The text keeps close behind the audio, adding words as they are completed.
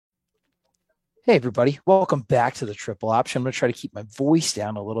Hey, everybody. Welcome back to the Triple Option. I'm going to try to keep my voice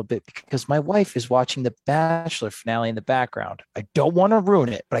down a little bit because my wife is watching the Bachelor finale in the background. I don't want to ruin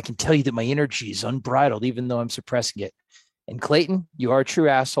it, but I can tell you that my energy is unbridled, even though I'm suppressing it. And Clayton, you are a true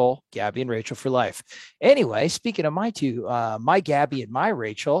asshole. Gabby and Rachel for life. Anyway, speaking of my two, my Gabby and my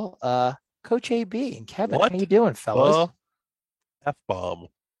Rachel, Coach AB and Kevin, how What you doing, fellas? the F bomb?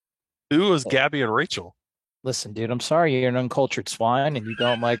 Who was Hey, Gabby and Rachel? listen, dude, I'm sorry you're an uncultured swine and you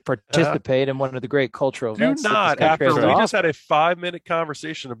don't like Uh, participate in one of the great cultural do events that this not, country after has to we just had offer. a 5 minute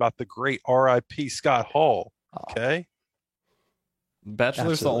conversation about the great RIP Scott Hall. Oh, Okay.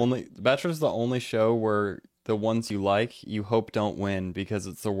 absolutely. Bachelor's the only show where the ones you like, you hope don't win because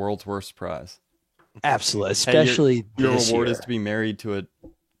it's the world's worst prize. Absolutely, Hey, especially your this reward is to year. be married to a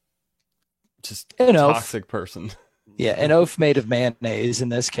just An oaf. toxic person. Yeah, an oaf made of mayonnaise in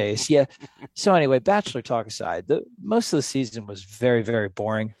this case. Yeah. So anyway, Bachelor talk aside, the most of the season was very, very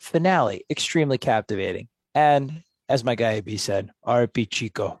boring. Finale, extremely captivating. And as my guy AB said, RP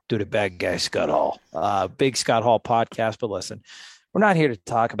Chico to the bad guy Scott Hall. Big Scott Hall podcast. But listen, we're not here to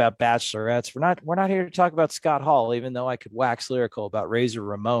talk about bachelorettes. We're not here to talk about Scott Hall, even though I could wax lyrical about Razor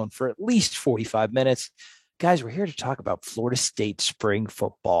Ramon for at least 45 minutes. Guys, we're here to talk about Florida State spring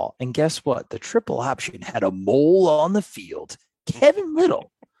football. And guess what? The triple option had a mole on the field. Kevin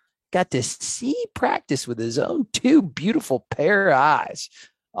Little got to see practice with his own two beautiful pair of eyes.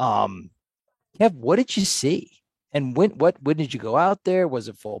 Um, Kev, what did you see? And when did you go out there? Was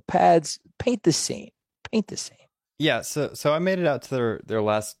it full pads? Paint the scene. Paint the scene. Yeah, so I made it out to their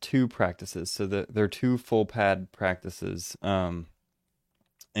last two practices. So their two full pad practices. And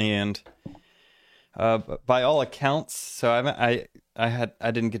by all accounts, so I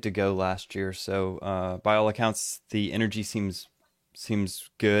didn't get to go last year. So by all accounts, the energy seems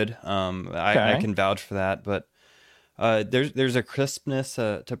good. I Okay. can vouch for that, but there's a crispness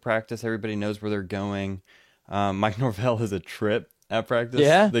to practice. Everybody knows where they're going. Mike Norvell is a trip at practice.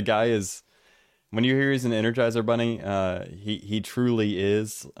 Yeah. The guy is when you hear he's an Energizer Bunny, he truly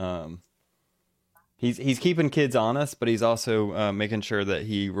is. He's keeping kids honest, but he's also making sure that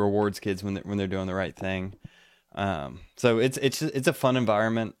he rewards kids when they're doing the right thing. So it's a fun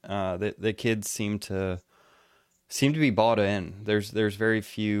environment. The kids seem to be bought in. There's very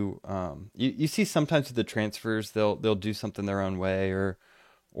few. You see sometimes with the transfers they'll do something their own way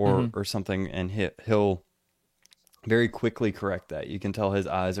Mm-hmm. or something, and he'll very quickly correct that. You can tell his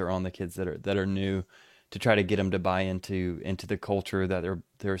eyes are on the kids that are new to try to get them to buy into the culture that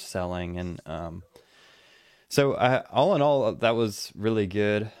they're selling. And so all in all, that was really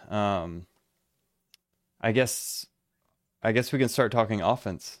good. I guess I guess we can start talking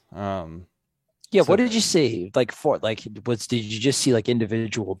offense. Yeah, what So did you see? Did you just see like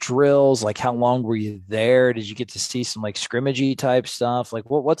individual drills? Like how long were you there? Did you get to see some like scrimmagey type stuff? Like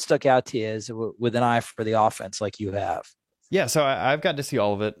what stuck out to you with an eye for the offense like you have? yeah, so I've got to see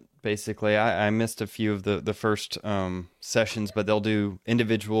all of it. Basically, I missed a few of the first sessions, but they'll do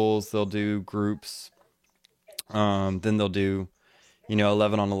individuals, they'll do groups, then they'll do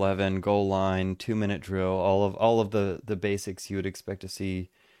 11 on 11 goal line 2 minute drill, all of the basics you would expect to see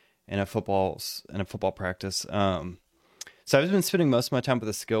in a football practice. So I've been spending most of my time with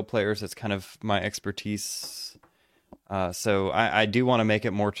the skill players. That's kind of my expertise. So I do want to make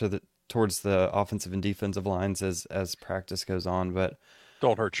it more towards the offensive and defensive lines as practice goes on. But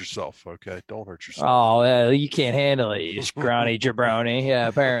Don't hurt yourself. Okay. Don't hurt yourself. Oh, you can't handle it, you scrawny jabroni. Yeah,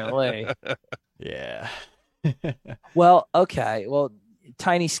 apparently. yeah. Well, okay. Well,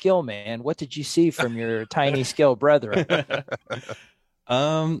 tiny skill man, what did you see from your tiny skill brethren?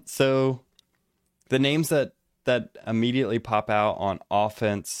 So the names that immediately pop out on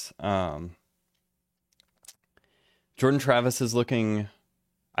offense, Jordan Travis is looking,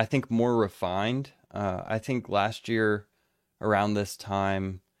 I think, more refined. I think last year around this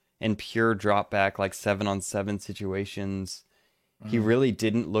time in pure drop back, like 7-on-7 situations, he Mm, really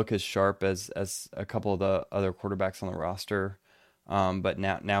didn't look as sharp as a couple of the other quarterbacks on the roster. But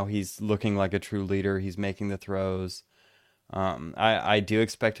now he's looking like a true leader. He's making the throws. I do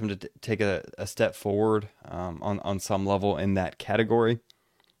expect him to take a step forward on some level in that category.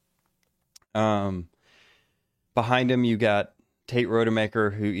 Um, Behind him, you got Tate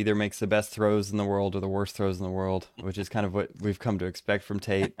Rodemaker, who either makes the best throws in the world or the worst throws in the world, which is kind of what we've come to expect from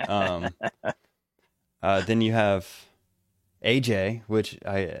Tate. Then you have AJ, which is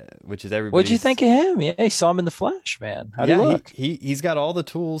what'd you everybody's. think of him? Yeah, you saw him in the flesh, man. How'd he Yeah, he, look? he he's got all the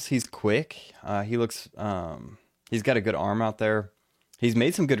tools. He's quick. He looks. He's got a good arm out there. He's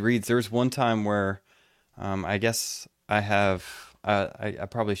made some good reads. There was one time where, I guess I have. I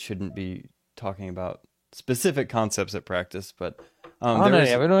probably shouldn't be talking about specific concepts at practice, but Oh, There no, was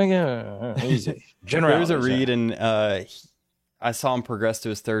yeah, we're doing easy. there was a Generalities, read, yeah. and I saw him progress to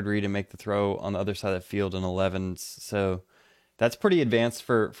his third read and make the throw on the other side of the field in 11s. So that's pretty advanced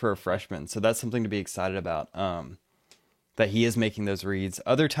for a freshman. So that's something to be excited about. That he is making those reads.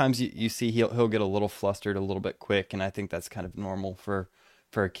 Other times you see he'll get a little flustered, a little bit quick, and I think that's kind of normal for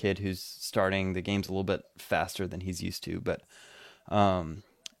a kid who's starting the games a little bit faster than he's used to. But on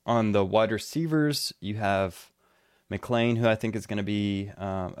the wide receivers, you have McLean, who I think is going to be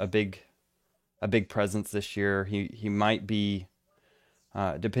a big presence this year. He might be,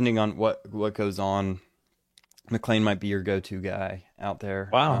 depending on what goes on, McLean might be your go-to guy out there.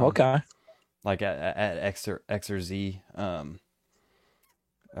 Wow. Okay. Like at X or Z.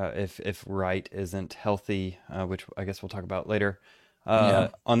 If Wright isn't healthy, which I guess we'll talk about later. Yeah.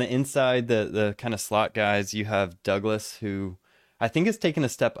 On the inside, the kind of slot guys, you have Douglas, who I think has taken a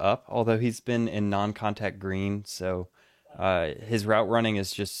step up, although he's been in non-contact green. So his route running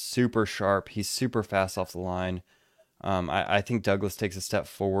is just super sharp. He's super fast off the line. I think Douglas takes a step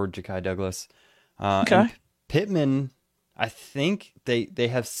forward, Ja'Kai Douglas. Okay. And Pittman, I think they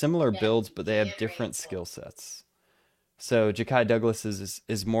have similar builds, but they have different skill sets. So Ja'Kai Douglas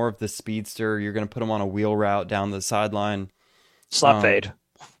is more of the speedster. You're going to put him on a wheel route down the sideline. Slot fade.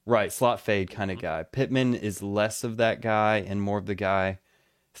 Right, slot fade kind of guy. Pittman is less of that guy and more of the guy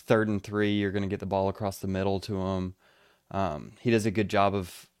 3rd and 3. You're going to get the ball across the middle to him. He does a good job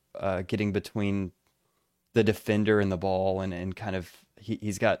of getting between the defender and the ball, and kind of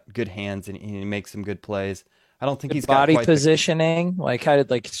he's got good hands and he makes some good plays. I don't think he's got Body quite positioning, like how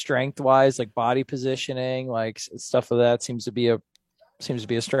did like strength wise, like body positioning, like stuff of that seems to be a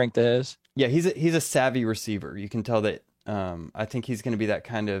strength of his. Yeah, he's a savvy receiver. You can tell that. I think he's going to be that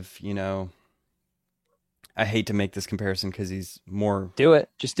kind of, I hate to make this comparison because he's more. Do it.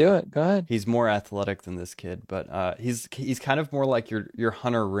 Just do it. Go ahead. He's more athletic than this kid, but he's kind of more like your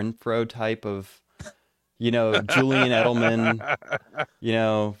Hunter Renfrow type of, Julian Edelman,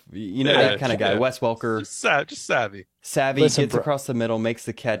 that kind of guy. Wes Welker, just savvy. Listen, gets across the middle, makes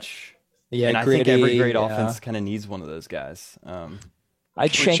the catch. Yeah, and I gritty, think every great yeah. offense kind of needs one of those guys.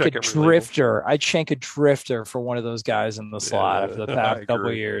 I'd shank a check every label. drifter. I'd shank a drifter for one of those guys in the slot for the past couple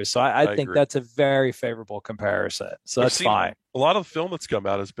of years. So I think agree. that's a very favorable comparison. So that's fine. A lot of the film that's come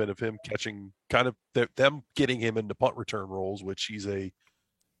out has been of him catching kind of them getting him into punt return roles, which he's a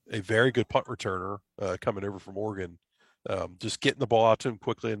very good punt returner coming over from Oregon. Just getting the ball out to him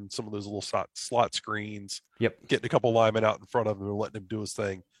quickly in some of those little slot screens. Yep. Getting a couple linemen out in front of him and letting him do his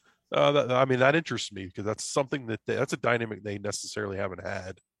thing. That interests me because that's something that's a dynamic they necessarily haven't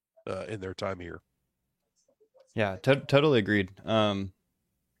had in their time here. Yeah, totally agreed. And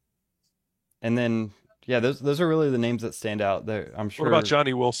then, yeah, those are really the names that stand out there. I'm sure. What about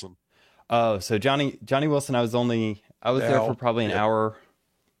Johnny Wilson? Oh, so Johnny Wilson, I was there for probably an hour.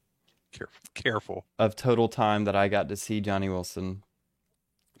 Careful of total time that I got to see Johnny Wilson.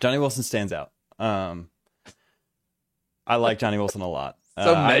 Johnny Wilson stands out. I like Johnny Wilson a lot.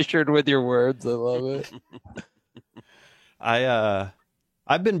 So measured with your words. I love it.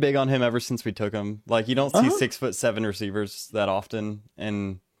 I've been big on him ever since we took him. Like, you don't see 6'7" receivers that often,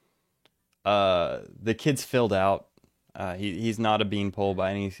 and the kid's filled out. He's not a beanpole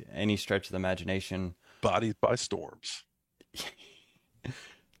by any stretch of the imagination. Bodied by storms.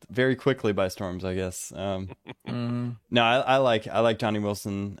 Very quickly by storms, I guess. No, I like Johnny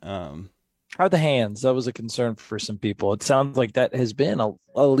Wilson. How are the hands? That was a concern for some people. It sounds like that has been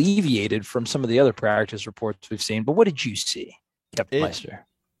alleviated from some of the other practice reports we've seen. But what did you see, Captain Meister?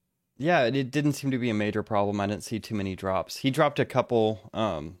 Yeah, it didn't seem to be a major problem. I didn't see too many drops. He dropped a couple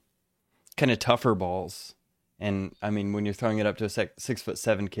kind of tougher balls. And, I mean, when you're throwing it up to a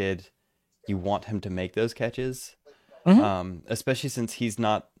 6'7" kid, you want him to make those catches. Mm-hmm. Especially since he's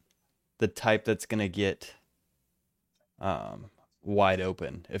not the type that's going to get wide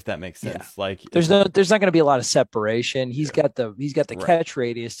open, if that makes sense. Yeah. Like there's not going to be a lot of separation. He's got the catch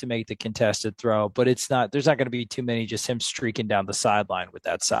radius to make the contested throw, but there's not going to be too many just him streaking down the sideline with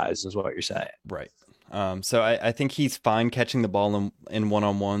that size is what you're saying. Right. So I think he's fine catching the ball in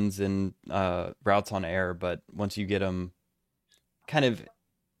one-on-ones and routes on air, but once you get him kind of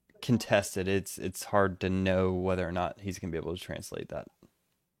contested, it's hard to know whether or not he's going to be able to translate that.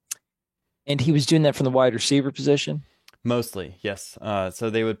 And he was doing that from the wide receiver position? Mostly, yes.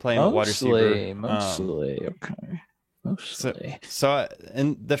 So they would play him at wide receiver. Mostly, okay. Mostly. So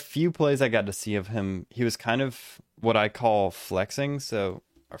in the few plays I got to see of him, he was kind of what I call flexing. So,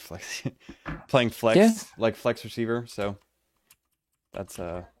 or flexing, playing flex, like flex receiver. So that's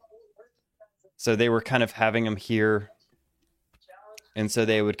so they were kind of having him here. And so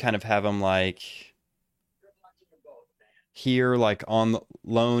they would kind of have him like here, like on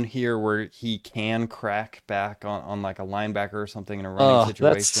loan here, where he can crack back on like a linebacker or something in a running Oh,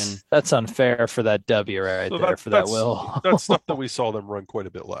 situation. that's unfair for that W right So there for that that's stuff that Will. we saw them run quite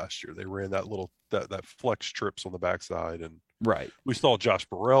a bit last year. They ran that flex trips on the backside, and Right. we saw Josh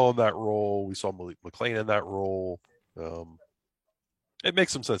Burrell in that role. We saw Malik McLean in that role. Um, it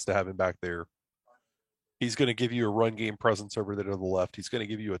makes some sense to have him back there. He's going to give you a run game presence over there to the left. He's going to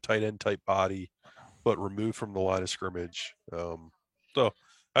give you a tight end type body, but removed from the line of scrimmage. So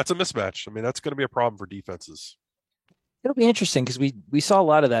that's a mismatch. I mean, that's going to be a problem for defenses. It'll be interesting because we saw a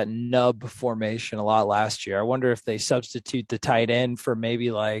lot of that nub formation a lot last year. I wonder if they substitute the tight end for maybe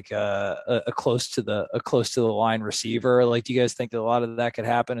like a close to the line receiver. Like, do you guys think that a lot of that could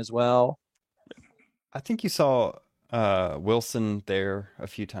happen as well? I think you saw Wilson there a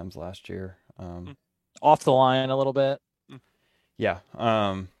few times last year. Off the line a little bit. Yeah.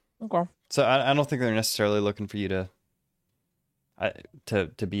 Okay. So I don't think they're necessarily looking for you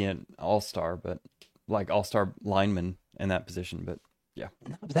to be an all-star, but like all-star lineman in that position. But yeah,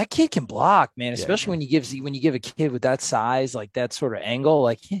 that kid can block, man. Especially yeah. when you give a kid with that size, like that sort of angle,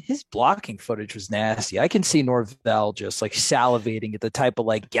 like his blocking footage was nasty. I can see Norvell just like salivating at the type of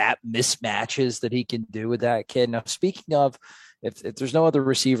like gap mismatches that he can do with that kid. Now, speaking of, if there's no other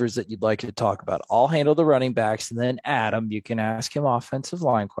receivers that you'd like to talk about, I'll handle the running backs, and then Adam, you can ask him offensive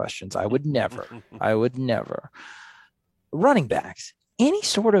line questions. I would never. Running backs, any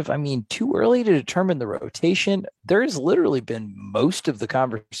sort of, I mean, too early to determine the rotation. There has literally been most of the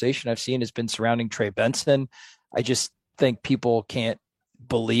conversation I've seen has been surrounding Trey Benson. I just think people can't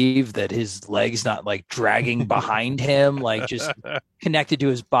believe that his legs not like dragging behind him, like just connected to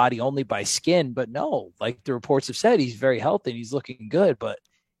his body only by skin. But no, like the reports have said, he's very healthy and he's looking good. But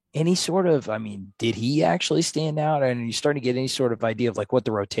any sort of, I mean, did he actually stand out? And you starting to get any sort of idea of like what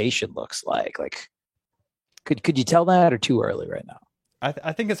the rotation looks like? Like, could you tell that or too early right now?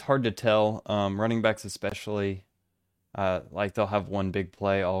 I think it's hard to tell. Running backs especially, like they'll have one big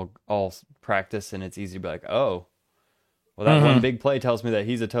play all practice, and it's easy to be like, oh, well, that one big play tells me that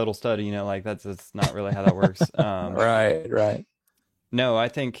he's a total stud. You know, like that's not really how that works. Right. No, I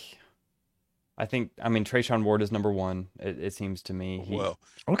mean, Trayshawn Ward is number one. It seems to me.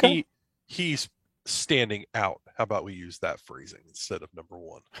 Okay. He's standing out. How about we use that phrasing instead of number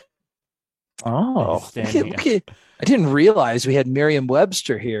one? Oh, okay. I didn't realize we had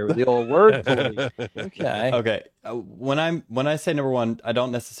Merriam-Webster here with the old word police. Okay. Okay. When I say number one, I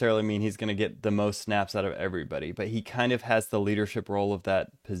don't necessarily mean he's going to get the most snaps out of everybody, but he kind of has the leadership role of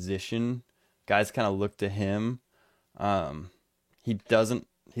that position. Guys kind of look to him. He's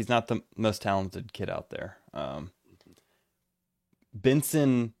not the most talented kid out there.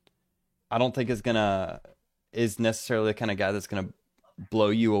 Benson, I don't think is necessarily the kind of guy that's gonna blow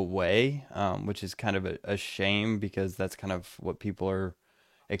you away, which is kind of a shame because that's kind of what people are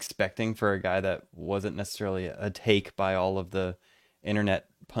expecting for a guy that wasn't necessarily a take by all of the internet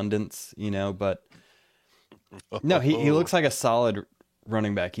pundits, you know. But no, he looks like a solid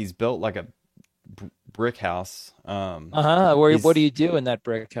running back. He's built like a brick house. What do you do in that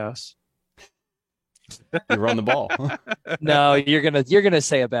brick house? You run the ball. No, you're gonna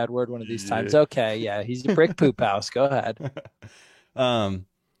say a bad word one of these times. Okay, yeah, he's a brick poop house. Go ahead. No,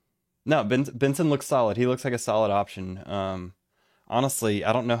 Benson looks solid. He looks like a solid option. Honestly,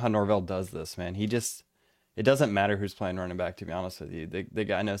 I don't know how Norvell does this, man. It doesn't matter who's playing running back, to be honest with you. The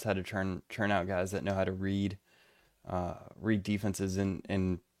guy knows how to churn out guys that know how to read defenses,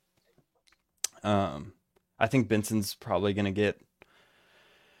 and I think Benson's probably going to get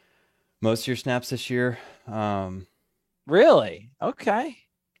most of your snaps this year. Really? Okay.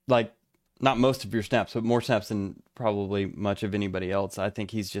 Like, not most of your snaps, but more snaps than probably much of anybody else. I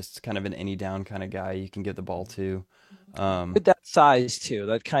think he's just kind of an any down kind of guy you can give the ball to. With that size too,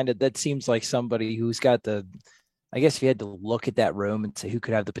 that seems like somebody who's got I guess if you had to look at that room and say who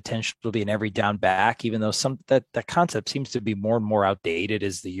could have the potential to be an every down back, even though that concept seems to be more and more outdated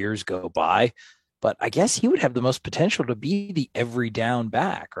as the years go by. But I guess he would have the most potential to be the every down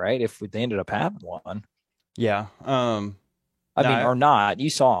back, right? If they ended up having one. Yeah. Or not. You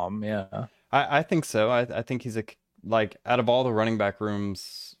saw him, yeah. I think so. I think he's like out of all the running back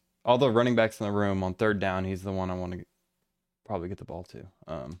rooms, all the running backs in the room on third down, he's the one I want to probably get the ball to.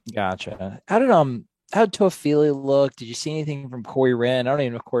 Gotcha. How did Toafili look? Did you see anything from Corey Wren? I don't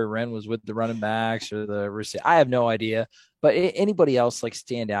even know if Corey Wren was with the running backs or the receiver. I have no idea. But anybody else like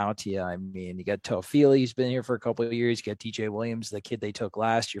stand out to you? I mean, you got Toafili, he's been here for a couple of years. You got DJ Williams, the kid they took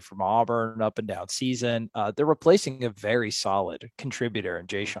last year from Auburn, up and down season. They're replacing a very solid contributor in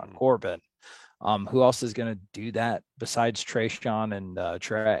Jayshon Corbin. Who else is going to do that besides Trayshawn and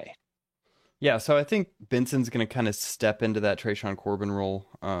Trey? Yeah, so I think Benson's going to kind of step into that Trayshawn Corbin role.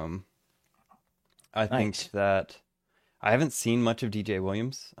 I think Nice. that I haven't seen much of DJ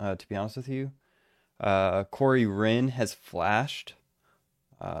Williams, to be honest with you. Corey Wren has flashed,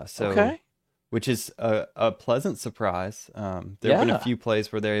 so Okay. which is a pleasant surprise. There have been a Yeah. few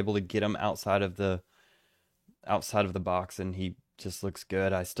plays where they're able to get him outside of the box, and he just looks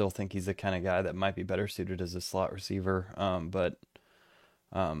good. I still think he's the kind of guy that might be better suited as a slot receiver, but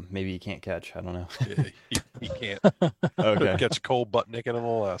maybe he can't catch. I don't know. Yeah, he can't. Okay, Couldn't catch a cold butt naked in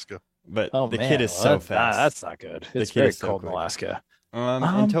Alaska. but Oh the kid man, is well, so fast. that's not good. The It's kid very is so cold in quick. Alaska.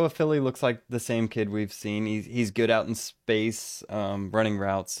 And Toa Philly looks like the same kid we've seen. He's good out in space, running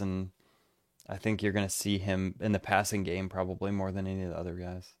routes, and I think you're going to see him in the passing game probably more than any of the other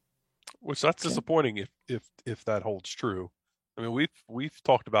guys. Which that's Okay. disappointing if that holds true. I mean, we've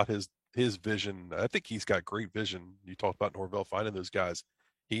talked about his vision. I think he's got great vision. You talked about Norvell finding those guys.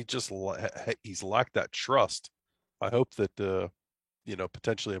 He just he's lacked that trust. I hope that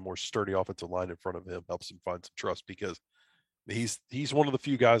potentially a more sturdy offensive line in front of him helps him find some trust, because he's one of the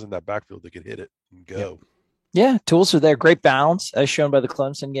few guys in that backfield that can hit it and Yep. go. Yeah, tools are there. Great balance, as shown by the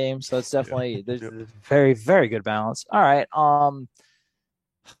Clemson game. So that's definitely there's Yep. very, very good balance. All right.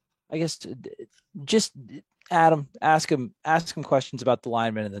 I guess just Adam, ask him questions about the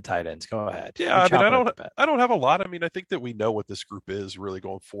linemen and the tight ends. Go ahead. Yeah, You're I mean, chomping at the bit. I don't have a lot. I mean, I think that we know what this group is really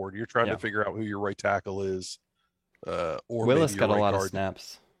going forward. You're trying Yeah. to figure out who your right tackle is, or Willis maybe your got a right lot of guard.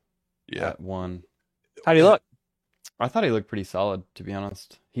 snaps Yeah. at one. How do you look? I thought he looked pretty solid, to be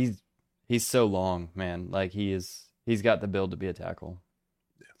honest. He's so long, man. Like he's got the build to be a tackle.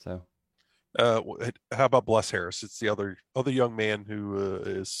 So How about Bless Harris? It's the other young man who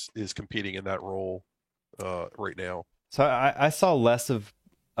is competing in that role right now. so I saw less of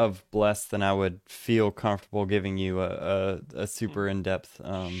Bless than I would feel comfortable giving you a super in-depth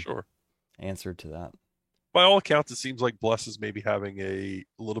Sure. answer to that. By all accounts, it seems like Bless is maybe having a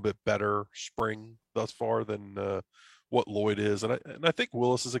little bit better spring thus far than what Lloyd is, and I think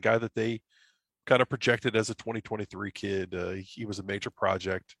Willis is a guy that they kind of projected as a 2023 kid. He was a major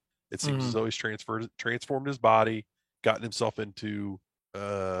project. It seems as though he's transformed his body, gotten himself into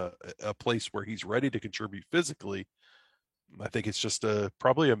a place where he's ready to contribute physically. I think it's just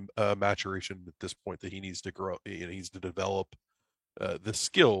probably a maturation at this point that he needs to grow. He needs to develop the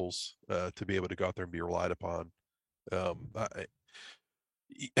skills to be able to go out there and be relied upon.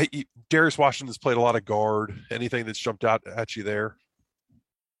 Darius Washington's played a lot of guard. Anything that's jumped out at you there?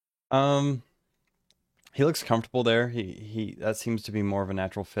 He looks comfortable there. He that seems to be more of a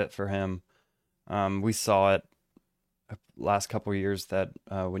natural fit for him. We saw it last couple of years that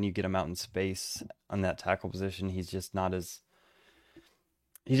when you get him out in space on that tackle position, he's just not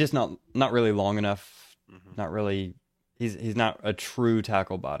really long enough. Mm-hmm. Not really. He's not a true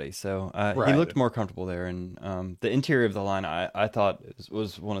tackle body. So he looked more comfortable there, and the interior of the line I thought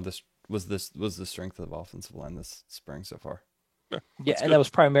was the strength of the offensive line this spring so far. Yeah, and that was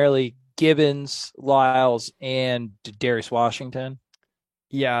primarily Gibbons, Lyles, and Darius Washington.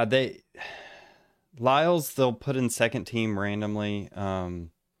 Yeah, Lyles they'll put in second team randomly,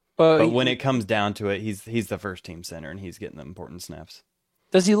 but when it comes down to it, he's the first team center and he's getting the important snaps.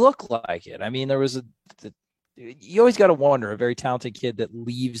 Does he look like it? I mean, you always got to wonder, a very talented kid that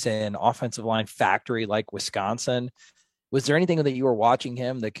leaves an offensive line factory like Wisconsin. Was there anything that you were watching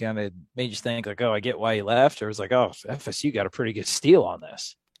him that kind of made you think like, oh, I get why he left? Or was like, oh, FSU got a pretty good steal on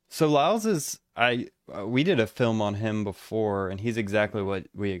this? So Lyles we did a film on him before, and he's exactly what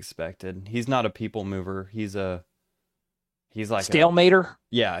we expected. He's not a people mover. He's like Stalemater.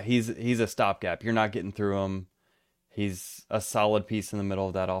 He's a stopgap. You're not getting through him. He's a solid piece in the middle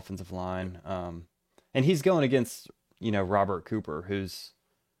of that offensive line. And he's going against, Robert Cooper, who's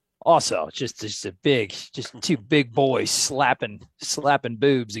also just two big boys slapping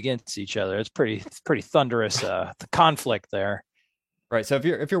boobs against each other. It's pretty thunderous. The conflict there. Right. So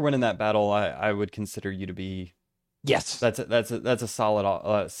if you're winning that battle, I would consider you to be. Yes. That's a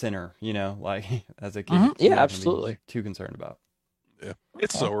solid center. Like as a kid. Mm-hmm. Yeah, absolutely. Too concerned about. Yeah,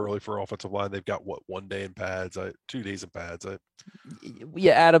 it's so early for offensive line. They've got 1 day in pads, 2 days in pads.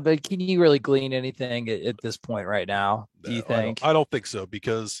 Yeah, Adam, but can you really glean anything at this point right now? Do you think? I don't think so,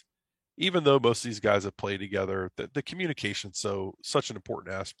 because even though most of these guys have played together, the communication such an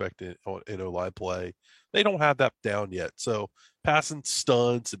important aspect in O-line play. They don't have that down yet. So passing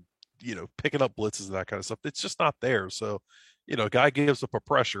stunts and picking up blitzes and that kind of stuff, it's just not there. So a guy gives up a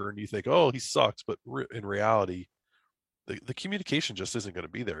pressure and you think, oh, he sucks, but in reality, the communication just isn't going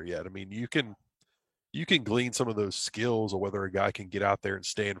to be there yet. I mean, you can glean some of those skills of whether a guy can get out there and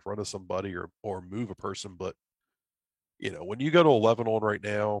stay in front of somebody or move a person, but when you go to 11 on right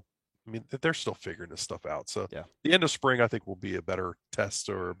now, I mean, they're still figuring this stuff out. So Yeah. the end of spring, I think, will be a better test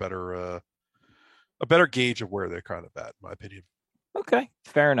or a better gauge of where they're kind of at, in my opinion. Okay,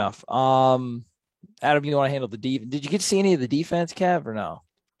 fair enough. Adam, you want to handle the defense? Did you get to see any of the defense, Kev, or no?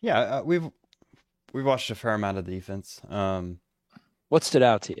 Yeah, we've watched a fair amount of defense. What stood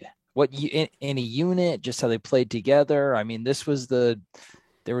out to you? What you in any unit? Just how they played together? I mean,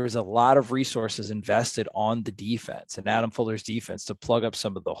 there was a lot of resources invested on the defense and Adam Fuller's defense to plug up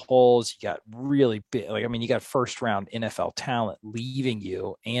some of the holes. You got really big, like, I mean, you got first round NFL talent leaving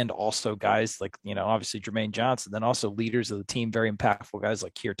you, and also guys like, obviously Jermaine Johnson, then also leaders of the team, very impactful guys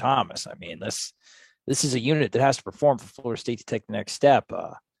like Keir Thomas. I mean, this is a unit that has to perform for Florida State to take the next step.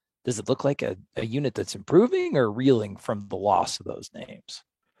 Does it look like a unit that's improving or reeling from the loss of those names?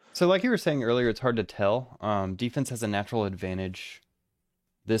 So like you were saying earlier, it's hard to tell. Defense has a natural advantage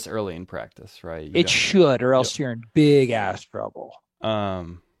this early in practice, right? It should, or else you're in big ass trouble.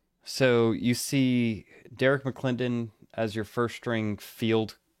 So you see Derek McClendon as your first string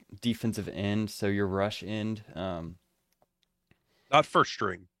field defensive end, so your rush end. Not first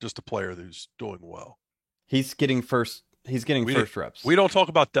string, just a player who's doing well. He's getting first reps. We don't talk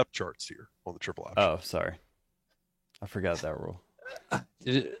about depth charts here on the triple option. Oh, sorry. I forgot that rule.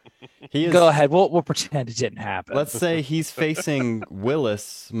 Go ahead. We'll pretend it didn't happen. Let's say he's facing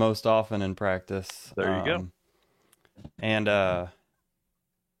Willis most often in practice. There you go. And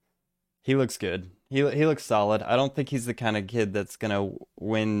he looks good. He looks solid. I don't think he's the kind of kid that's gonna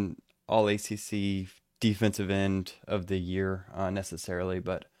win all ACC defensive end of the year necessarily,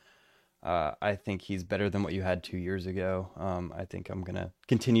 but I think he's better than what you had 2 years ago. I think I'm gonna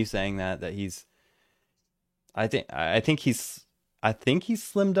continue saying that he's. I think he's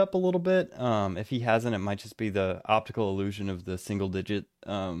slimmed up a little bit. If he hasn't, it might just be the optical illusion of the single digit,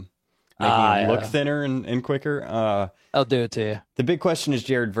 making him look thinner and quicker. I'll do it to you. The big question is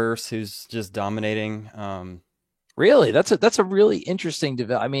Jared Verse, who's just dominating. Really, that's a really interesting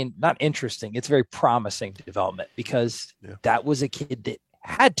development. I mean, not interesting. It's a very promising development because that was a kid that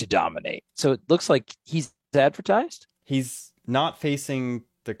had to dominate. So it looks like he's advertised. He's not facing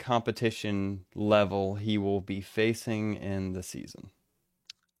the competition level he will be facing in the season.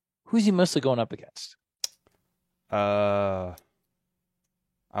 Who's he mostly going up against? I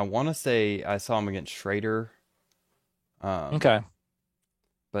want to say I saw him against Schrader. Okay.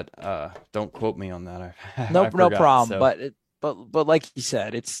 But don't quote me on that. No problem. So. But like you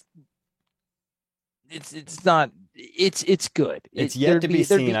said, it's not. It's good. It's yet to be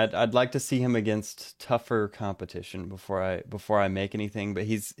seen. I'd like to see him against tougher competition before I make anything. But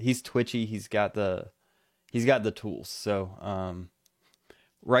he's twitchy. He's got the tools. So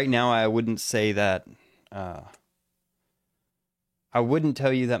right now I wouldn't say that. I wouldn't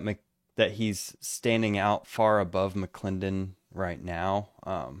tell you that he's standing out far above McClendon right now.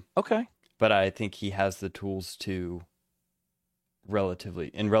 Okay. But I think he has the tools to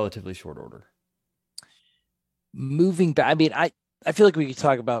in relatively short order. Moving back, I mean, I feel like we could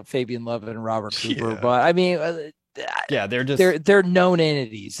talk about Fabian Lovett and Robert Cooper, but I mean, they're known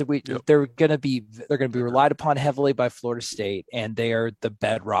entities. They're gonna be relied upon heavily by Florida State, and they are the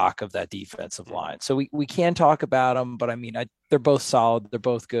bedrock of that defensive line. So we can talk about them, but I mean, they're both solid. They're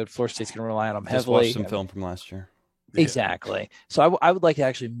both good. Florida State's gonna rely on them heavily. Just watch some film from last year. Exactly. So I would like to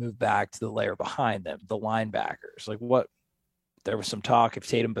actually move back to the layer behind them, the linebackers. Like there was some talk if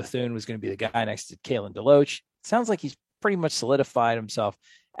Tatum Bethune was going to be the guy next to Kalen DeLoach. Sounds like he's pretty much solidified himself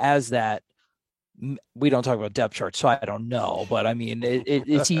as that. We don't talk about depth charts, so I don't know. But I mean,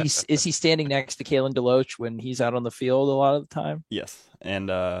 is he standing next to Kalen DeLoach when he's out on the field a lot of the time? Yes,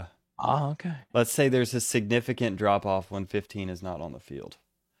 and okay. Let's say there's a significant drop off when 15 is not on the field.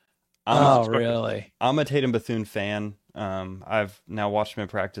 Really? I'm a Tatum Bethune fan. I've now watched him in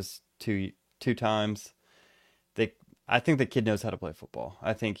practice two times. I think the kid knows how to play football.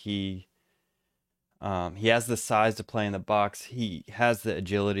 I think he has the size to play in the box. He has the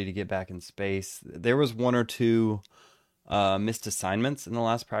agility to get back in space. There was one or two missed assignments in the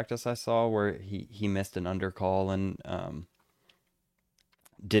last practice I saw where he missed an undercall and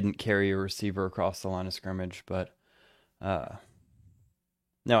didn't carry a receiver across the line of scrimmage. But no,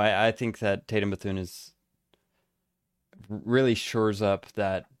 I think that Tatum Bethune really shores up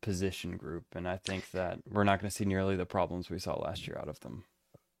that position group, and I think that we're not going to see nearly the problems we saw last year out of them.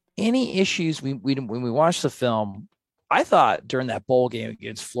 Any issues when we watched the film? I thought during that bowl game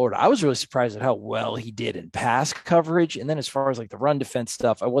against Florida, I was really surprised at how well he did in pass coverage. And then as far as like the run defense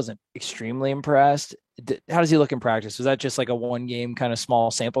stuff, I wasn't extremely impressed. How does he look in practice? Was that just like a one game kind of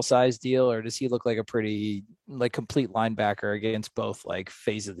small sample size deal, or does he look like a pretty like complete linebacker against both like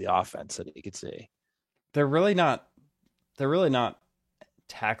phases of the offense that you could see? They're really not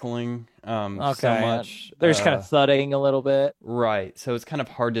tackling Okay. so much. They're just kind of thudding a little bit. Right. So it's kind of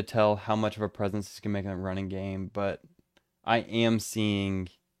hard to tell how much of a presence he's going to make in the running game, but I am seeing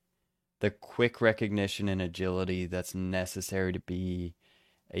the quick recognition and agility that's necessary to be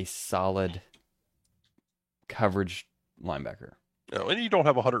a solid coverage linebacker. No, and you don't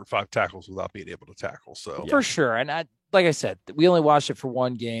have 105 tackles without being able to tackle. So For sure. And like I said, we only watched it for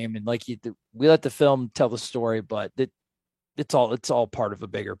one game, and we let the film tell the story, but it's all part of a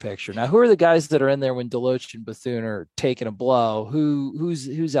bigger picture. Now, who are the guys that are in there when Deloach and Bethune are taking a blow?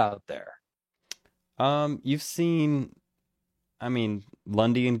 Who's out there? You've seen, I mean,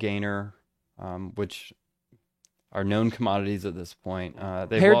 Lundy and Gaynor, which are known commodities at this point.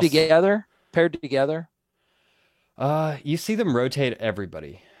 Paired together. You see them rotate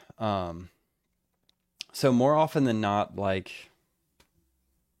everybody. So more often than not, like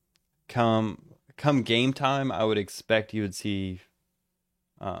come game time, I would expect you would see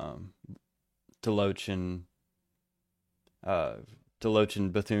Deloach and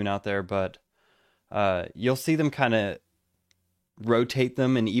Bethune out there, but you'll see them kind of rotate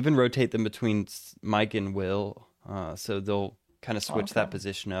them and even rotate them between Mike and Will. So they'll kind of switch that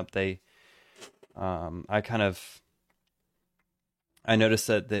position up. I noticed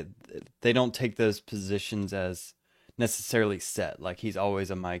that they don't take those positions as necessarily set. Like he's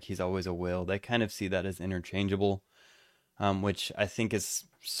always a Mike, he's always a Will. They kind of see that as interchangeable, which I think is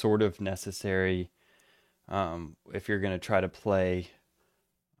sort of necessary if you're going to try to play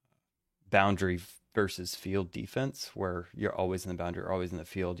boundary versus field defense, where you're always in the boundary, you're always in the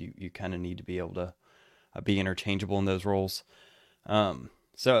field. You kind of need to be able to be interchangeable in those roles.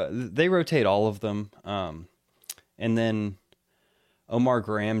 So they rotate all of them, and then Omar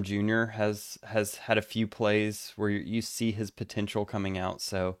Graham Jr. has had a few plays where you see his potential coming out.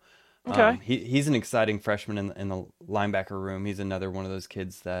 So he's an exciting freshman in the linebacker room. He's another one of those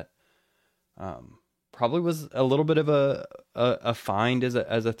kids that probably was a little bit of a find as a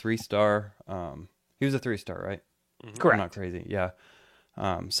 3-star. He was a 3-star, right? Correct. I'm not crazy. Yeah.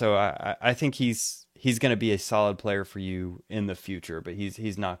 So I think he's going to be a solid player for you in the future, but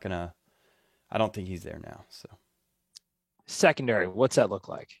he's not going to. I don't think he's there now. So. Secondary, what's that look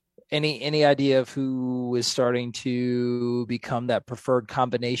like? Any idea of who is starting to become that preferred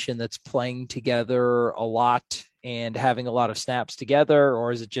combination that's playing together a lot and having a lot of snaps together,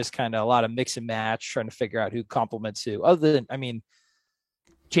 or is it just kind of a lot of mix and match, trying to figure out who complements who? Other than, I mean,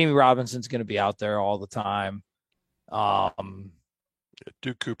 Jamie Robinson's going to be out there all the time.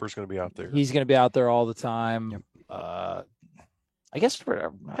 Duke Cooper's going to be out there. He's going to be out there all the time. Yep. I guess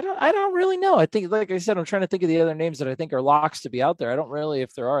I don't really know. I think, like I said, I'm trying to think of the other names that I think are locks to be out there. I don't really,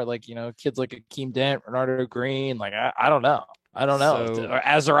 if there are, like, kids like Akeem Dent, Renardo Green, like I don't know. So, or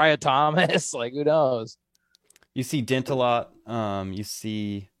Azariah Thomas, like who knows? You see Dent a lot. You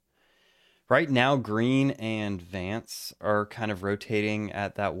see right now Green and Vance are kind of rotating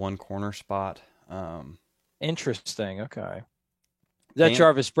at that one corner spot. Interesting. Okay. Is that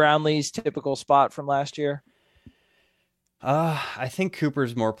Jarvis Brownlee's typical spot from last year? I think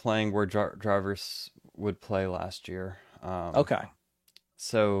Cooper's more playing where Jarvis would play last year. Okay.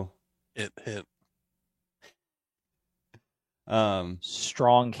 So hint.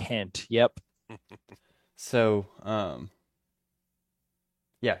 Strong hint. Yep. So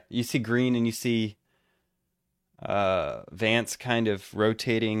yeah, you see Green and you see Vance kind of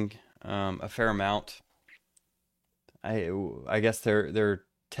rotating a fair amount. I guess they're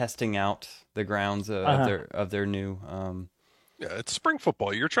testing out the grounds of their new. Yeah, it's spring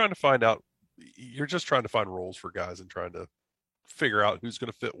football. You're trying to find out. You're just trying to find roles for guys and trying to figure out who's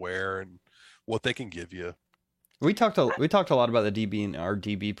going to fit where and what they can give you. We talked a lot about the DB in our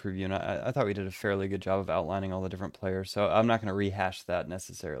DB preview, and I thought we did a fairly good job of outlining all the different players. So I'm not going to rehash that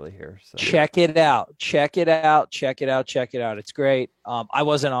necessarily here. So check it out. It's great. I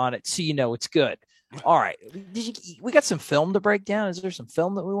wasn't on it, so it's good. All right. We got some film to break down. Is there some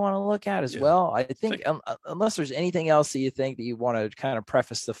film that we want to look at as well? I think unless there's anything else that you think that you want to kind of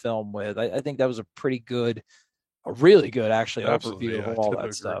preface the film with, I think that was a really good actually overview of all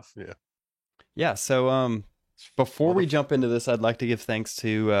that stuff. Yeah. Yeah. So before we jump into this, I'd like to give thanks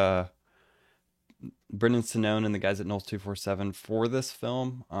to Brendan Sinone and the guys at Knowles 247 for this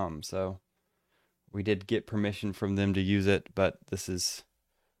film. So we did get permission from them to use it, but it's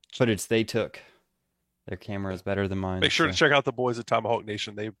footage they took. Their camera is better than mine. Make sure to check out the boys at Tomahawk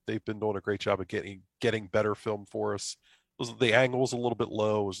Nation. They've been doing a great job of getting better film for us. The angle was a little bit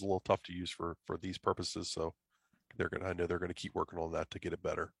low. It was a little tough to use for these purposes. So I know they're going to keep working on that to get it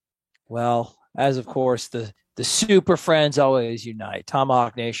better. Well, as of course, the super friends always unite.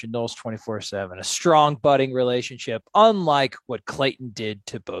 Tomahawk Nation, Knowles 24/7, a strong budding relationship, unlike what Clayton did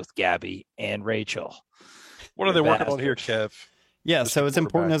to both Gabby and Rachel. What are They're they working on here, bastards. Kev? Yeah, Mr. so it's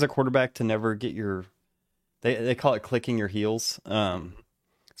important Quarterback. as a quarterback to never get they call it clicking your heels.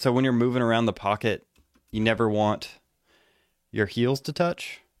 So when you're moving around the pocket, you never want your heels to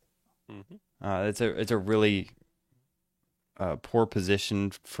touch. Mm-hmm. It's a really poor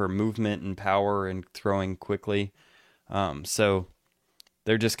position for movement and power and throwing quickly. So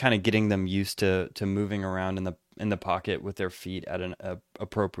they're just kind of getting them used to moving around in the pocket with their feet at an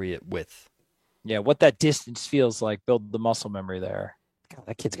appropriate width. Yeah, what that distance feels like, build the muscle memory there. God,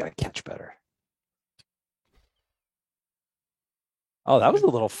 that kid's got to catch better. Oh, that was a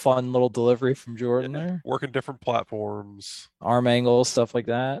little fun little delivery from Jordan there. Working different platforms. Arm angles, stuff like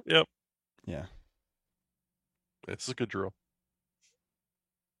that. Yep. Yeah. It's a good drill.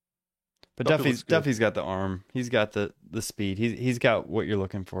 But Duffy's good. Duffy's got the arm. He's got the speed. He's got what you're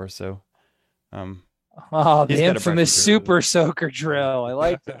looking for. So, Oh, He's the got a infamous preference. super soaker drill. I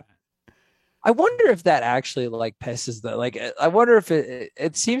like that. I wonder if that actually like pisses the like. I wonder if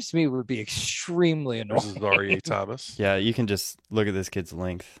it seems to me would be extremely Versus annoying. R.E.A. Thomas. yeah, you can just look at this kid's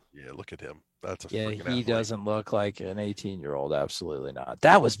length. Yeah, look at him. That's a Yeah, freaking he athlete. doesn't look like an 18-year-old. Absolutely not.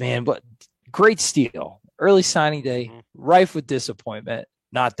 That was, man, but great steal. Early signing day, Mhm. rife with disappointment.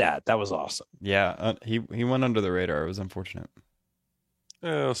 Not that. That was awesome. Yeah, he went under the radar. It was unfortunate.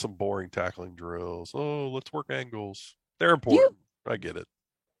 Some boring tackling drills. Oh, let's work angles. They're important. I get it.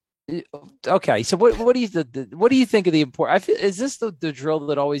 Okay, so what do you what do you think of the import? I feel is this the drill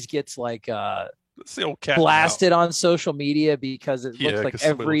that always gets like It's the old cat and blasted on social media because it Yeah, looks like 'cause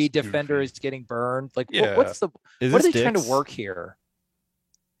somebody every looks defender goofy. is getting burned? Like Yeah. what's the Is what are this they trying to Dick's? work here?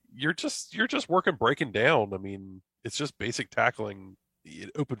 You're just working breaking down. I mean, it's just basic tackling,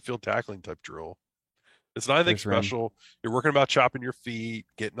 open field tackling type drill. It's not anything First round. special. You're working about chopping your feet,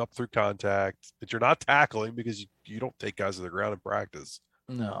 getting up through contact, but you're not tackling because you don't take guys to the ground in practice.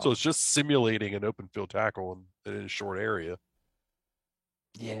 No. So it's just simulating an open field tackle in a short area.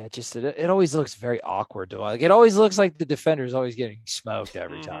 Yeah, just it always looks very awkward to like. It always looks like the defender is always getting smoked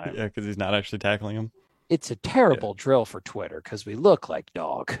every Mhm. time. Yeah, because he's not actually tackling him. It's a terrible drill for Twitter because we look like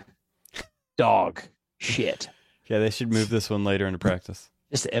dog shit. Yeah, they should move this one later into practice.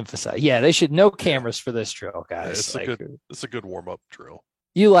 Just to emphasize, yeah, they should no cameras for this drill, Yeah, guys. it's a good warm up drill.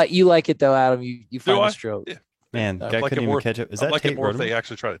 You like it though, Adam. You find I? this drill. Yeah. Man, I'd guy like couldn't it even more- catch up. Is I'd that like Tate it more if they Rodham?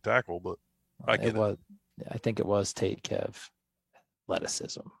 actually try to tackle, but I get it. was. I think it was Tate Kev.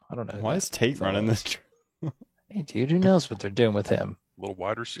 Athleticism. I don't know. who Why that is Tate fellow running is. this? Hey, dude, who knows what they're doing with him? A little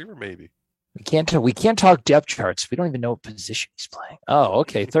wide receiver, maybe. We can't talk depth charts. We don't even know what position he's playing. Oh,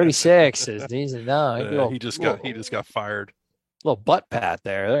 okay. 36 is he's no He just got fired. little butt pat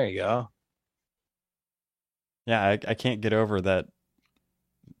there. There you go. Yeah, I can't get over that.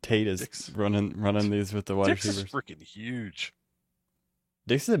 Tate is Dix. running these with the wide Dix is receivers. freaking huge.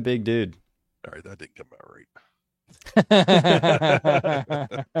 Dix is a big dude. All right, that didn't come out right. yeah,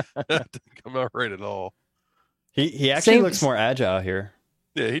 That didn't come out right at all. He actually Same- looks more agile here.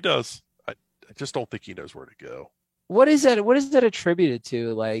 Yeah, he does. I just don't think he knows where to go. What is that? What is that attributed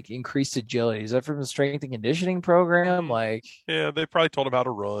to? Like increased agility? Is that from the strength and conditioning program? Like, Yeah, they probably told him how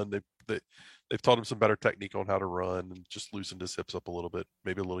to run. They've taught him some better technique on how to run and just loosened his hips up a little bit.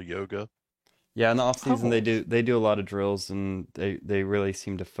 Maybe a little yoga. Yeah, in the off season Oh. they do a lot of drills and they really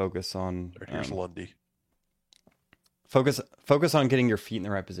seem to focus on All right, here's Lundy. focus on getting your feet in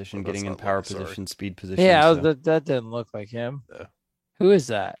the right position, Oh, that's getting in not power Lundy, sorry. position, speed position. yeah, so. that didn't look like him. Yeah. Who is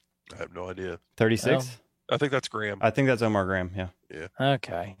that? I have no idea. 36. I think that's Graham. I think that's Omar Graham. Yeah.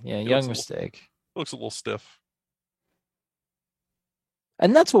 Okay, yeah, He young looks a mistake. Looks a little stiff.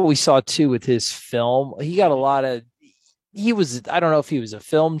 And that's what we saw too with his film. He got a lot of. He was. I don't know if he was a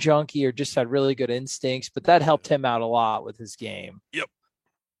film junkie or just had really good instincts, but that helped him out a lot with his game.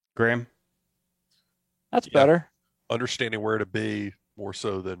 Graham. That's Yeah. better. Understanding where to be more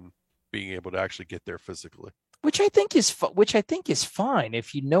so than being able to actually get there physically. Which I think is fine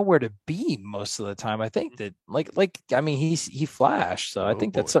if you know where to be most of the time. I think that I mean he flashed, so I Oh,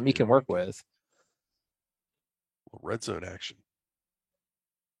 think that's boy. something you can Here we work go. with. Red zone action.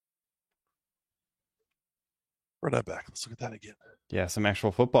 Run that back. Let's look at that again. Yeah, some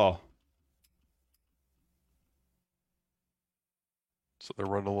actual football. So they're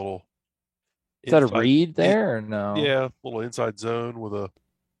running a little. Is that a inside- read there or no? Yeah, little inside zone with a.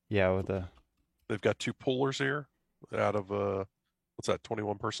 Yeah, with the They've got two pullers here out of what's that?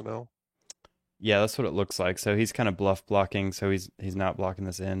 21 personnel. yeah, that's what it looks like. So he's kind of bluff blocking, so he's not blocking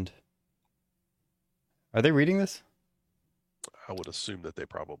this end. Are they reading this? I would assume that they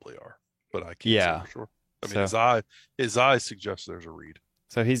probably are, but I can't say Yeah. for sure. I mean, So, his eyes suggest there's a read.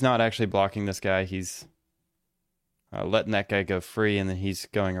 so he's not actually blocking this guy. He's letting that guy go free, and then he's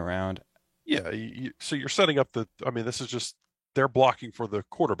going around. Yeah, so you're setting up I mean, this is just they're blocking for the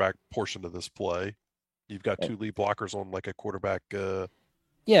quarterback portion of this play. You've got two lead blockers on like a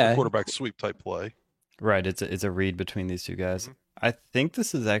Yeah. quarterback sweep type play. Right. It's a read between these two guys. Mhm. I think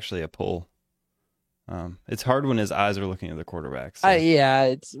this is actually a pull. It's hard when his eyes are looking at the quarterback. So. Yeah,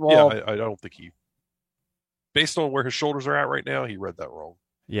 it's Yeah, well. I don't think based on where his shoulders are at right now, he read that wrong.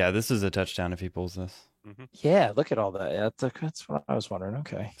 Yeah, this is a touchdown if he pulls this. Mm-hmm. Yeah, look at all that. Yeah, that's what I was wondering.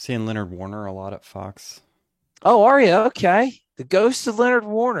 Okay. Seeing Leonard Warner a lot at Fox. Oh, are you okay? The ghost of Leonard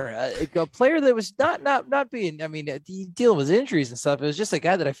Warner, a player that was not being. I mean, dealing with injuries and stuff. It was just a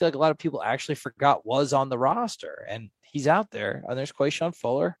guy that I feel like a lot of people actually forgot was on the roster, and he's out there. And there's Quayshawn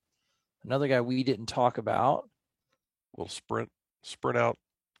Fuller, another guy we didn't talk about. Little sprint out,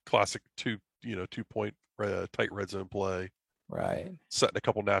 classic 2-point tight red zone play. Right. Setting a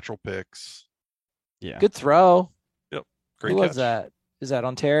couple natural picks. Yeah. Good throw. Yep. Great Who catch. was that? Is that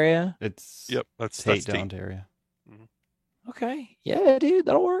Ontario? Yep. That's Tate Tate. Ontario. Okay. Yeah, dude,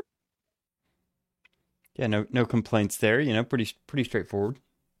 that'll work. Yeah, no complaints there. Pretty straightforward.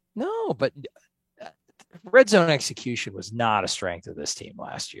 No, but red zone execution was not a strength of this team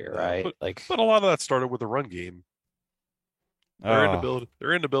last year, right? But a lot of that started with the run game. Their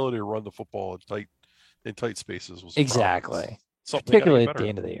inability to run the football in tight spaces was exactly something particularly at the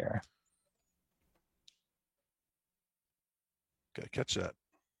end of the year. Okay, catch that.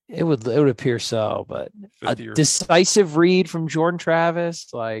 It would appear so, but a year. decisive read from Jordan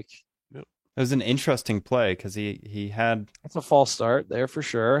Travis, like it was an interesting play because he had it's a false start there for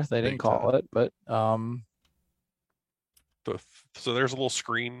sure. They didn't call it, but so there's a little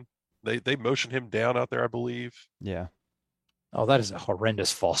screen. They motioned him down out there, I believe. Yeah. Oh, that is a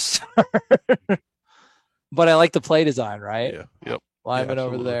horrendous false start. But I like the play design, right? Yeah. Yep. Lineman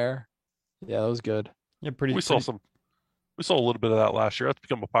over there. Yeah, that was good. Yeah, We saw a little bit of that last year. That's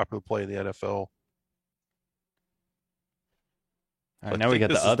become a popular play in the NFL. All right, now we got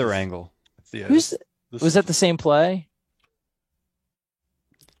the other angle. Yeah, was that the same play?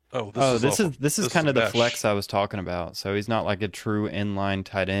 This is kind of the flex I was talking about. So he's not like a true inline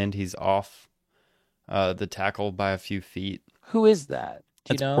tight end. He's off the tackle by a few feet. Who is that?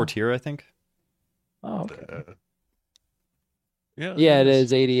 Do That's you know? Portier, I think. Oh, okay. Yeah, it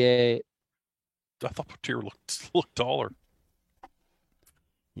is 88. I thought Portier looked taller.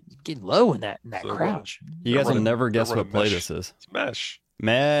 Getting low in that crouch. You guys will never guess what play this is. It's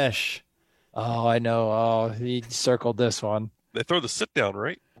mesh. Oh, I know. Oh, he circled this one. They throw the sit down,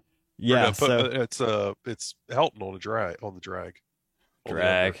 right? Yeah, it's Helton on the drag.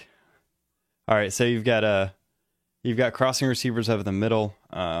 Drag. All right, so you've got crossing receivers over the middle.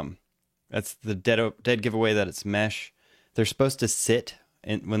 That's the dead giveaway that it's mesh. They're supposed to sit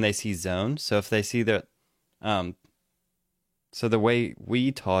when they see zone. So if they see that, so the way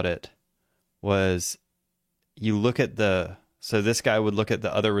we taught it was you look at so this guy would look at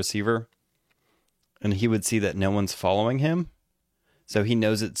the other receiver and he would see that no one's following him. So he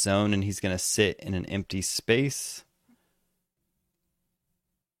knows it's zone and he's going to sit in an empty space.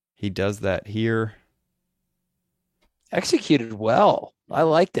 He does that here. Executed well. I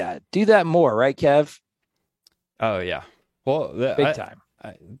like that. Do that more, right, Kev? Oh, yeah. Well, big time.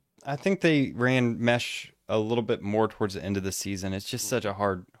 I think they ran mesh a little bit more towards the end of the season. It's just such a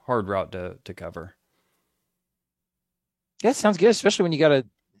hard route to cover. Yeah, sounds good, especially when you get a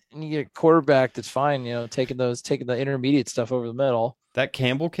quarterback that's fine, taking the intermediate stuff over the middle. That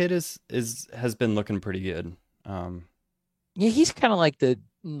Campbell kid has been looking pretty good. Yeah, he's kind of like the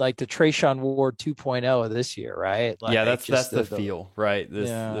Trayshawn Ward 2.0 of this year, right? Like, yeah, that's the feel, right?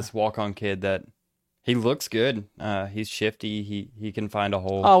 This walk-on kid that he looks good. He's shifty. He can find a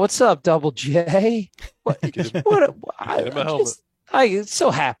hole. Oh, what's up, Double J? I'm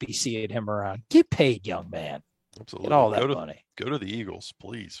so happy seeing him around. Get paid, young man. Absolutely. Get all that money. Go to the Eagles,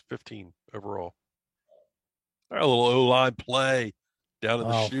 please. 15 overall. All right, a little O-line play down in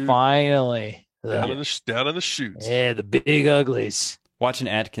the chute. Finally. Down in the chutes. Yeah, the big uglies. Watching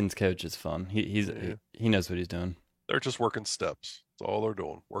Atkins coach is fun. He knows what he's doing. They're just working steps. That's all they're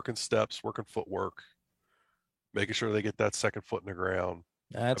doing. Working steps, working footwork, making sure they get that second foot in the ground.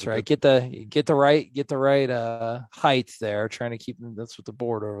 That's right. Get the right height there. Trying to keep them. That's what the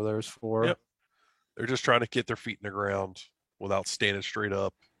board over there is for. Yep. They're just trying to get their feet in the ground without standing straight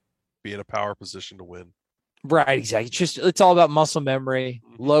up, be in a power position to win. Right, exactly. It's all about muscle memory.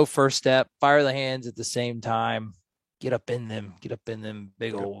 Low first step, fire the hands at the same time. Get up in them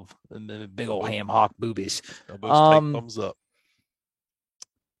big old ham hock boobies. Thumbs up.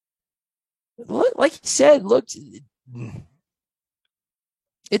 like you said, looked.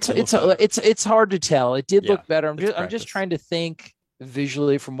 It looked better. It's hard to tell. It did Yeah, look better. it's I'm just practice. trying to think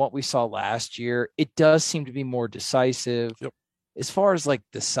visually from what we saw last year. It does seem to be more decisive. Yep. As far as like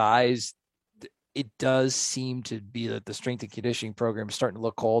the size, it does seem to be that the strength and conditioning program is starting to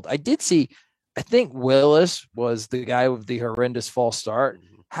look cold. I did see, I think Willis was the guy with the horrendous false start.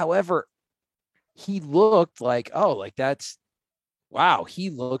 Mhm. However, he looked like, oh, like that's wow, he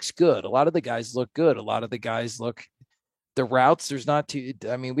looks good. A lot of the guys look good. A lot of the guys look the routes. There's not too,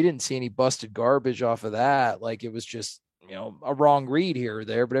 I mean, we didn't see any busted garbage off of that. Like it was just, a wrong read here or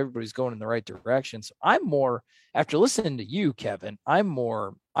there, but everybody's going in the right direction. So I'm more, after listening to you, Kevin, I'm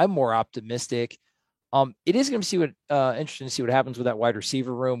more optimistic. It is going to see what interesting to see what happens with that wide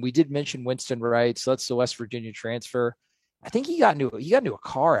receiver room. We did mention Winston Wright, so that's the West Virginia transfer. I think he got into a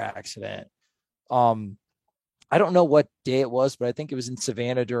car accident. Um, I don't know what day it was, but I think it was in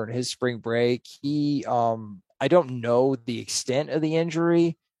Savannah during his spring break. I don't know the extent of the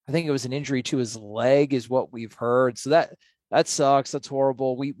injury. I think it was an injury to his leg, is what we've heard. So that sucks. That's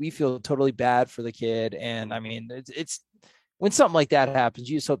horrible. We feel totally bad for the kid, and I mean, it's when something like that happens,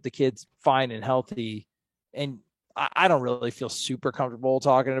 you just hope the kid's fine and healthy. And I don't really feel super comfortable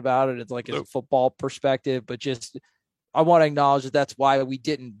talking about it. It's like as a Nope. football perspective, but just I want to acknowledge that that's why we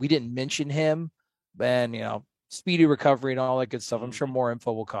didn't mention him, and speedy recovery and all that good stuff. I'm sure Mhm. more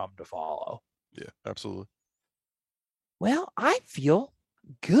info will come to follow. Yeah, absolutely. Well, I feel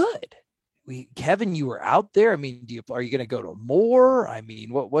good. Kevin, you were out there. I mean, are you going to go to more? I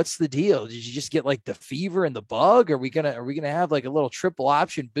mean, what's the deal? Did you just get like the fever and the bug? Are we gonna have like a little triple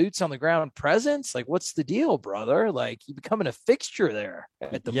option boots on the ground presence? Like, what's the deal, brother? Like, you becoming a fixture there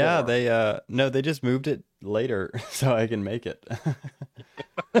at the Yeah, more. they no, they just moved it later so I can make it.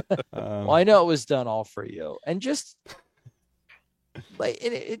 Well, I know it was done all for you, and just like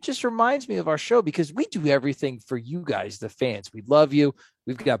it just reminds me of our show because we do everything for you guys, the fans. We love you.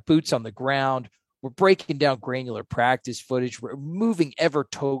 We've got boots on the ground. We're breaking down granular practice footage. We're moving ever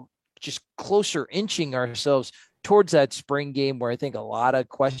to just closer, inching ourselves towards that spring game where I think a lot of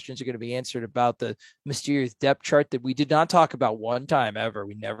questions are going to be answered about the mysterious depth chart that we did not talk about one time ever.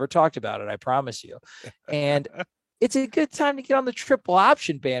 We never talked about it, I promise you. And it's a good time to get on the triple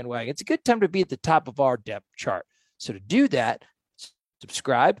option bandwagon. It's a good time to be at the top of our depth chart. So to do that,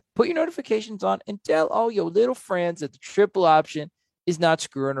 subscribe, put your notifications on, and tell all your little friends that the triple option is not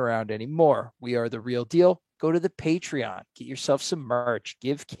screwing around anymore. We are the real deal. Go to the Patreon, get yourself some merch,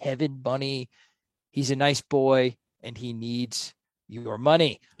 give Kevin money. He's a nice boy and he needs your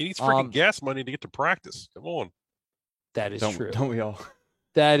money. He needs freaking gas money to get to practice. Come on. That is true. don't we all?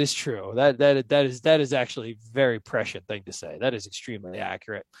 That is true. That is actually a very prescient thing to say. That is extremely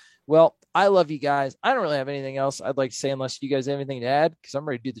accurate. Well, I love you guys. I don't really have anything else I'd like to say unless you guys have anything to add, because I'm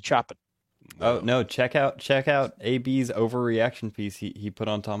ready to do the chopping. Oh no, check out AB's overreaction piece he put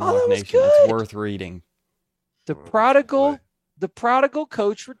on that Tomahawk was Nation. good. It's worth reading. The Oh, prodigal, boy. the prodigal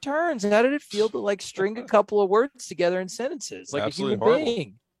coach returns. How did it feel to like string a couple of words together in sentences like Absolutely a human horrible.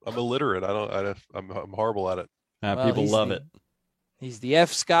 being? I'm illiterate. I'm horrible at it. Well, People he's love the- it. He's the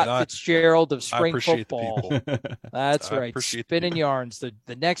F. Scott And Fitzgerald of I spring appreciate the football. people. That's I right. appreciate the Spinning people. yarns.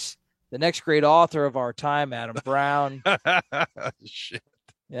 The next great author of our time, Adam Brown. Shit.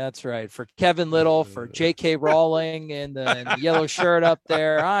 That's right. For Kevin Little, for J.K. Rowling in the yellow shirt up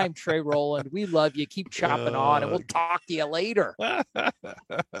there. I'm Trey Rowland. We love you. Keep chopping on, and we'll talk to you later.